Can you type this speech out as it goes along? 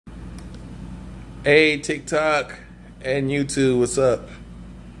Hey, TikTok and YouTube, what's up?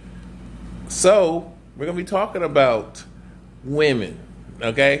 So, we're going to be talking about women,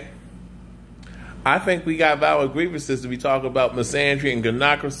 okay? I think we got valid grievances to be talking about misandry and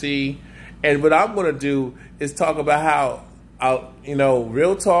gynocracy. And what I'm going to do is talk about how,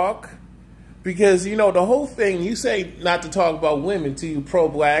 real talk. Because, the whole thing, you say not to talk about women to you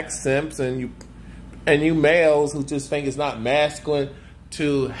pro-black simps and you males who just think it's not masculine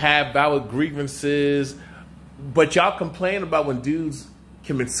to have valid grievances, but y'all complain about when dudes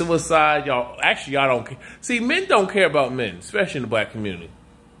commit suicide. Y'all don't care. See, men don't care about men, especially in the black community.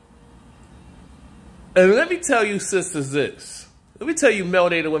 And let me tell you, sisters, this. Let me tell you,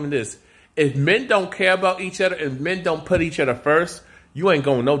 melanated women, this. If men don't care about each other and men don't put each other first, you ain't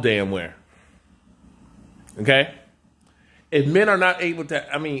going no damn where. Okay? If men are not able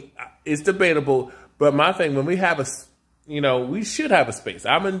to, it's debatable, but my thing, when we have we should have a space.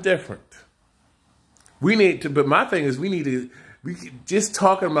 I'm indifferent. We need to, but my thing is we just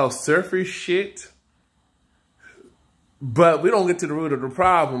talking about surface shit, but we don't get to the root of the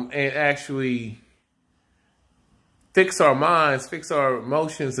problem and actually fix our minds, fix our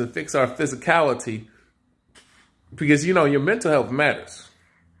emotions, and fix our physicality, because, your mental health matters.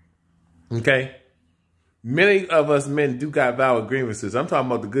 Okay? Many of us men do got valid grievances. I'm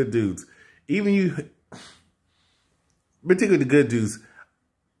talking about the good dudes. Even you, particularly the good dudes.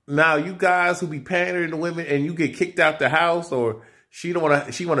 Now, you guys who be pandering to women and you get kicked out the house, or she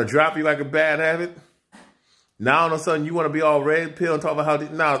want to drop you like a bad habit. Now, all of a sudden, you want to be all red pill and talk about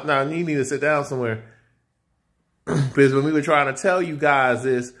how, now you need to sit down somewhere. Because when we were trying to tell you guys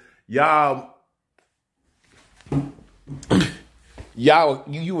this, you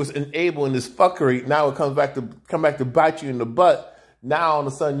was enabling this fuckery. Now it come back to bite you in the butt. Now, all of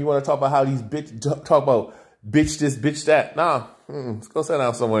a sudden, you want to talk about how these bitches talk about bitch this, bitch that. Nah, let's go sit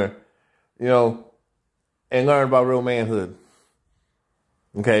down somewhere, and learn about real manhood.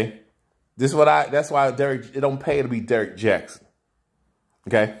 Okay, that's why it don't pay to be Derek Jackson.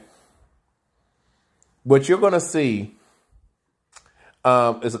 Okay, what you're gonna see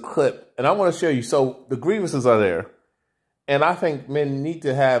is a clip, and I want to show you. So the grievances are there, and I think men need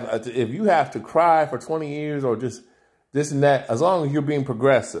to have. If you have to cry for 20 years or just this and that, as long as you're being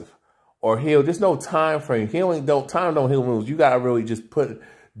progressive. Or heal. There's no time frame. Time don't heal wounds. You gotta really just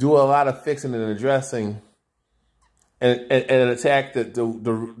do a lot of fixing and addressing, and attack the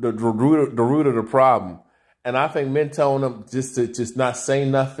root of the problem. And I think men telling them just not say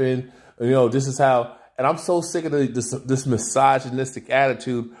nothing. This is how. And I'm so sick of this misogynistic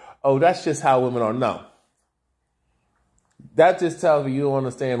attitude. Oh, that's just how women are. No, that just tells me you don't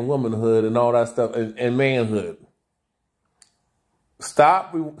understand womanhood and all that stuff and manhood.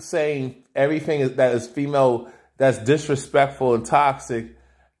 Stop saying everything that is female, that's disrespectful and toxic,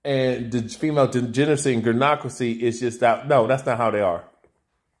 and the female degeneracy and gynocracy is just that. No, that's not how they are.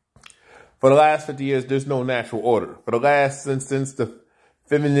 For the last 50 years, there's no natural order. For the last, since the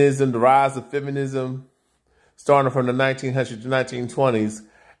rise of feminism, starting from the 1900s to 1920s,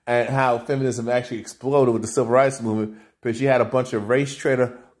 and how feminism actually exploded with the civil rights movement, because you had a bunch of race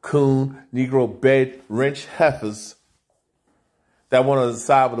traitor, coon, Negro bed, wrench heifers that wanted to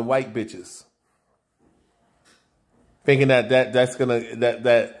side with the white bitches, thinking that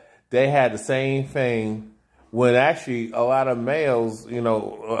they had the same thing, when actually a lot of males,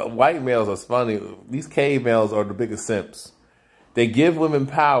 white males are funny. These cave males are the biggest simps. They give women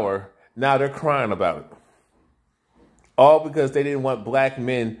power. Now they're crying about it. All because they didn't want black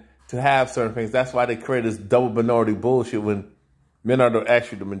men to have certain things. That's why they created this double minority bullshit when men are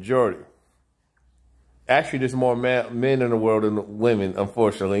actually the majority. Actually, there's more men in the world than women,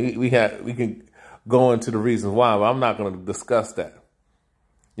 unfortunately. We can go into the reasons why, but I'm not going to discuss that.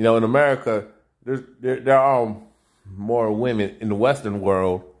 In America, there are more women in the Western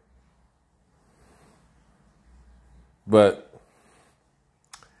world, but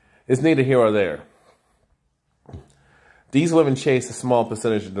it's neither here or there. These women chase a small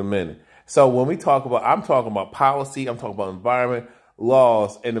percentage of the men. So when I'm talking about policy, I'm talking about environment,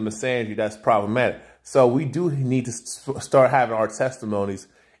 laws, and the misandry that's problematic. So we do need to start having our testimonies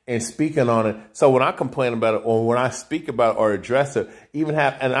and speaking on it. So when I complain about it, or when I speak about it or address it,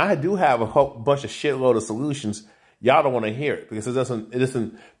 and I do have a whole bunch of shitload of solutions, y'all don't want to hear it because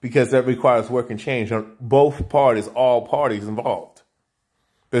because that requires work and change on both parties, all parties involved.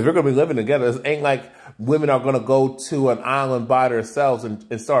 Because we're going to be living together. It ain't like women are going to go to an island by themselves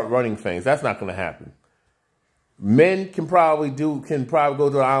and start running things. That's not going to happen. Men can probably go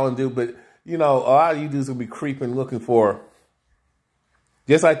to an island, but a lot of you dudes will be creeping, looking for,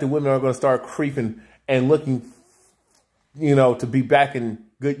 just like the women are going to start creeping and looking, to be back in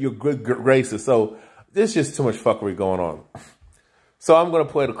your good graces. So there's just too much fuckery going on. So I'm going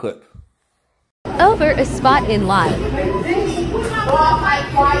to play the clip. Over a spot in life. Do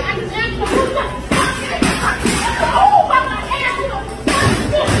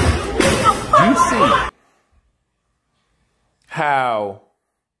you see how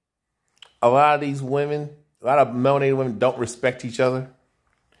a lot of these women, a lot of melanated women don't respect each other?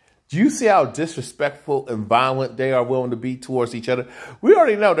 Do you see how disrespectful and violent they are willing to be towards each other? We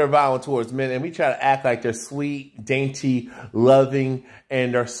already know they're violent towards men, and we try to act like they're sweet, dainty, loving,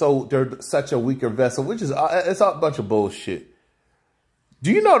 and they're such a weaker vessel, which is it's a bunch of bullshit.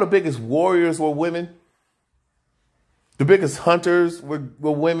 Do you know the biggest warriors were women? The biggest hunters were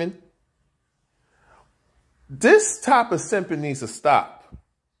women? This type of simping needs to stop.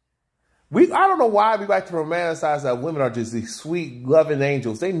 I don't know why we like to romanticize that women are just these sweet, loving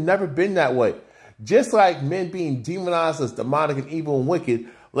angels. They've never been that way. Just like men being demonized as demonic and evil and wicked,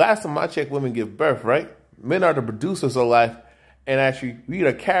 last time I checked, women give birth, right? Men are the producers of life, and actually, we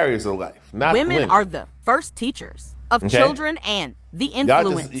are the carriers of life, not women. Are the first teachers of children and the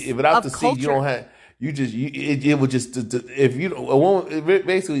influence without of the culture. seed, you don't have, it would just, if you, a woman,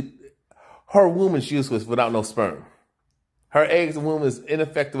 basically, her womb is useless without no sperm. Her eggs and womb is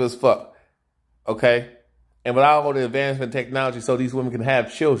ineffective as fuck. Okay, and without all the advancement in technology, so these women can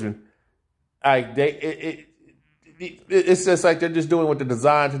have children, like it's just like they're just doing what they're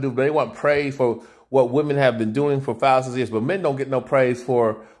designed to do. But they want praise for what women have been doing for thousands of years. But men don't get no praise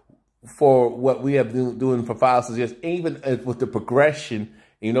for what we have been doing for thousands of years. Even with the progression,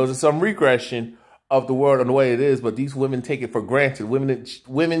 there's some regression of the world and the way it is. But these women take it for granted.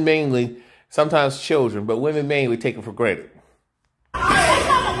 Women mainly, sometimes children, but women mainly take it for granted.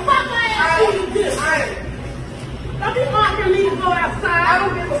 Don't be arguing me to go outside. I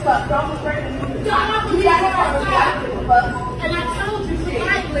don't give a fuck. Don't afraid of me. Y'all don't believe me to go outside. And I told you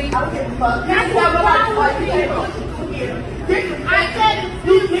politely. I don't give a fuck. That's what I did. I said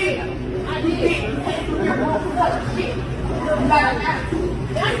you did. I did. You're going to touch shit.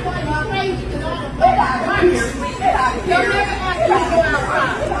 That's why you're crazy. Get out of here. Get out of here. Don't ever ask me to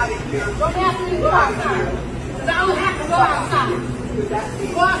go outside. Get out of here. Don't ask me to go outside. Because I don't have to go outside.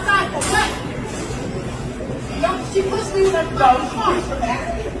 Go outside for what? She pushed me with her phone. You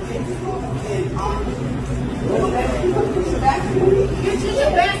should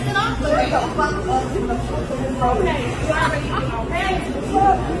have backed it off with me.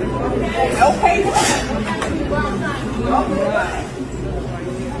 Okay. You already okay.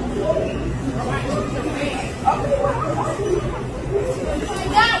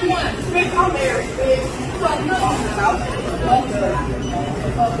 That one. Bitch, I'm married,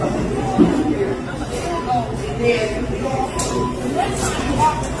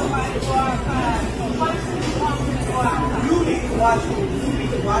 You need to watch it. You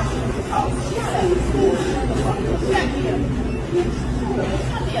need to watch it.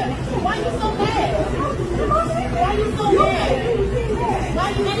 Why you so mad? Why you so mad? Why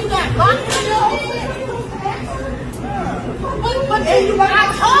you got boxes in your head? But I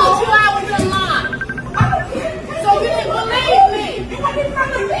told you I was in line. So you didn't believe me. You wasn't in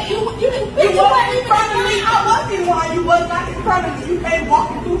front of me. You wasn't in front of me. I was in line. You was not in front of me. You came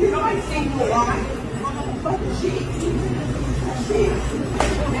walking through here. Nobody seen you in line. Shit.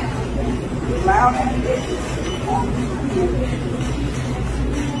 Loud and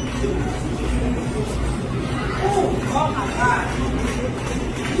oh my God.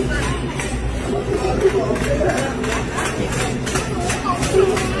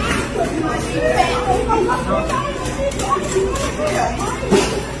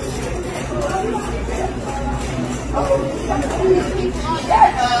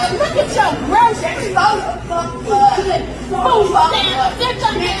 Look at your groceries.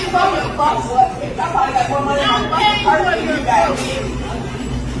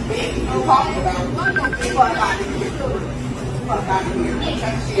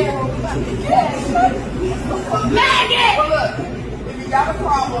 If you got a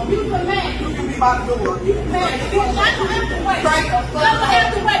problem, you can be by the door. You can have to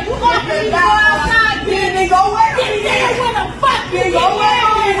wait. You want me to go outside? Then go away. Then where the fuck you go away?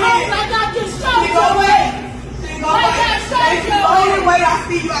 Like I just showed you. Go away. Like I showed you. Go away. I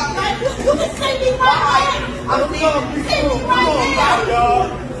see you outside. You can see me right now. I'm seeing you right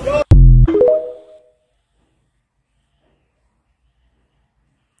now.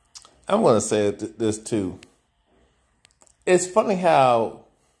 I'm going to say this too. It's funny how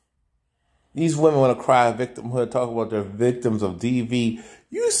these women want to cry victimhood, talk about they're victims of DV.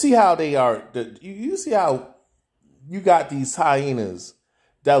 You see how they are. You see how you got these hyenas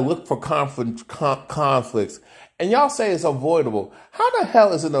that look for conflicts And y'all say it's avoidable. How the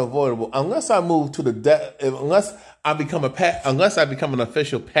hell is it avoidable? Unless I move to unless I become an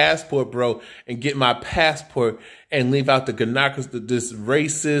official passport bro and get my passport and leave out the this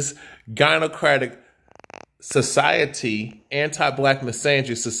racist, gynocratic society, anti-black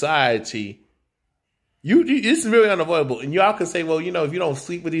misandry society. It's really unavoidable. And y'all can say, well, you know, if you don't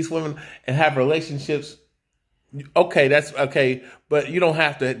sleep with these women and have relationships, okay, that's okay, but you don't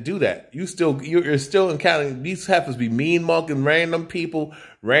have to do that. You're still encountering these heifers be mean mugging random people,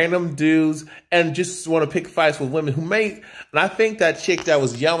 random dudes, and just want to pick fights with women who may. And I think that chick that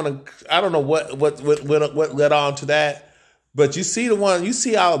was yelling, I don't know what led on to that, but you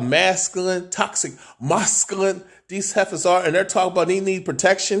see how masculine, toxic, masculine these heifers are, and they're talking about they need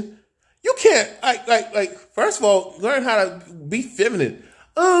protection. You can't like. First of all, learn how to be feminine.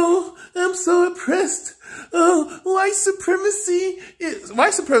 Oh, I'm so oppressed. Oh, white supremacy.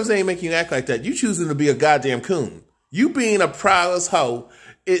 White supremacy ain't making you act like that. You choosing to be a goddamn coon. You being a prowess hoe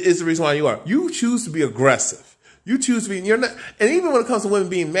is the reason why you are. You choose to be aggressive. You choose to be, you're not, and even when it comes to women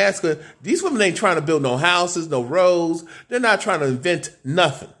being masculine, these women ain't trying to build no houses, no roads. They're not trying to invent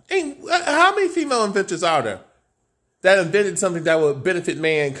nothing. How many female inventors are there that invented something that would benefit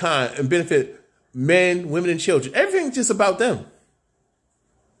mankind and benefit men, women, and children? Everything's just about them.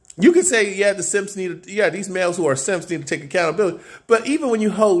 You can say, yeah, these males who are simps need to take accountability. But even when you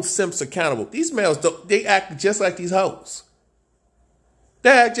hold simps accountable, these males, they act just like these hoes.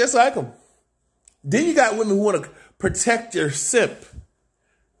 They act just like them. Then you got women who want to protect their simp.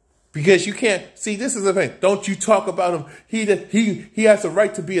 Because you can't, see, this is the thing. Don't you talk about him. He has the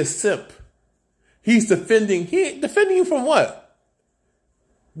right to be a simp. He's defending you from what?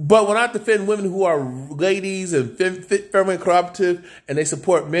 But when I defend women who are ladies and feminine cooperative and they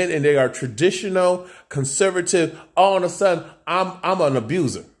support men and they are traditional, conservative, all of a sudden I'm an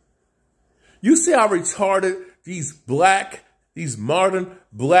abuser. You see how retarded these modern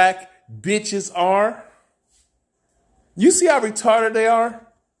black bitches are? You see how retarded they are?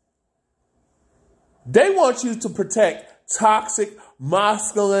 They want you to protect toxic,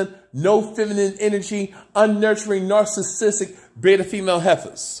 masculine, no feminine energy, unnurturing, narcissistic, beta female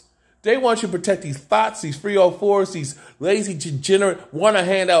heifers. They want you to protect these thoughts, these 304s, these lazy, degenerate, want to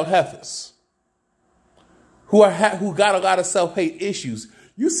hand out heifers who got a lot of self-hate issues.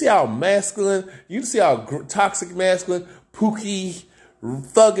 You see how masculine, you see how toxic masculine, pooky,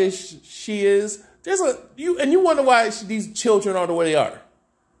 thuggish she is. And you wonder why these children are the way they are.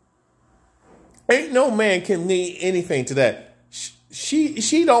 Ain't no man can lead anything to that.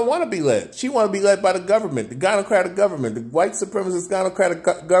 She don't want to be led. She want to be led by the government, the gynocratic government, the white supremacist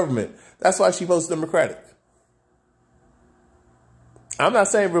gynocratic government. That's why she votes Democratic. I'm not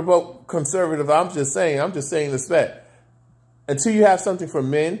saying vote conservative. I'm just saying this fact. Until you have something for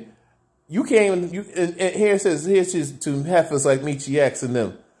men, you can't even. And here's to heifers like Michi X and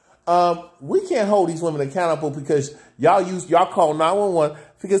them. We can't hold these women accountable because y'all call 911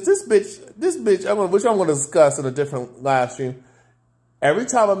 because this bitch, which I'm going to discuss in a different live stream. Every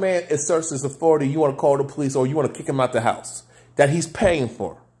time a man asserts his authority, you want to call the police or you want to kick him out the house that he's paying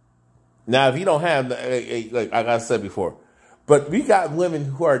for. Now, if you don't have, like I said before, but we got women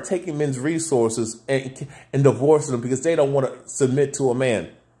who are taking men's resources and divorcing them because they don't want to submit to a man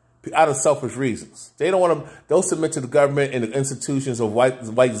out of selfish reasons. They don't want to. They'll submit to the government and the institutions of white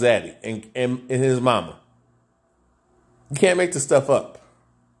zaddy and his mama. You can't make this stuff up.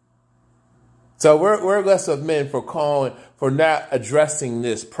 So we're aggressive men for not addressing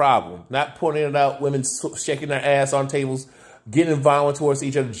this problem, not pointing it out, women shaking their ass on tables, getting violent towards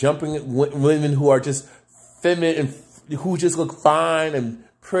each other, jumping at women who are just feminine and who just look fine and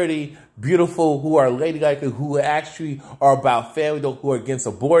pretty, beautiful, who are ladylike, and who actually are about family, who are against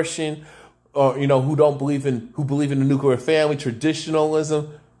abortion, or who believe in the nuclear family,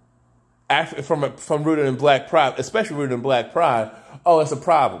 traditionalism, from rooted in black pride, especially rooted in black pride. Oh, it's a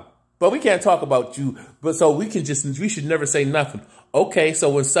problem. But we can't talk about you. But so we should never say nothing. Okay,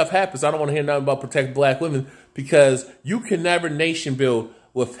 so when stuff happens, I don't want to hear nothing about protect black women because you can never nation build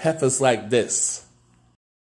with heifers like this.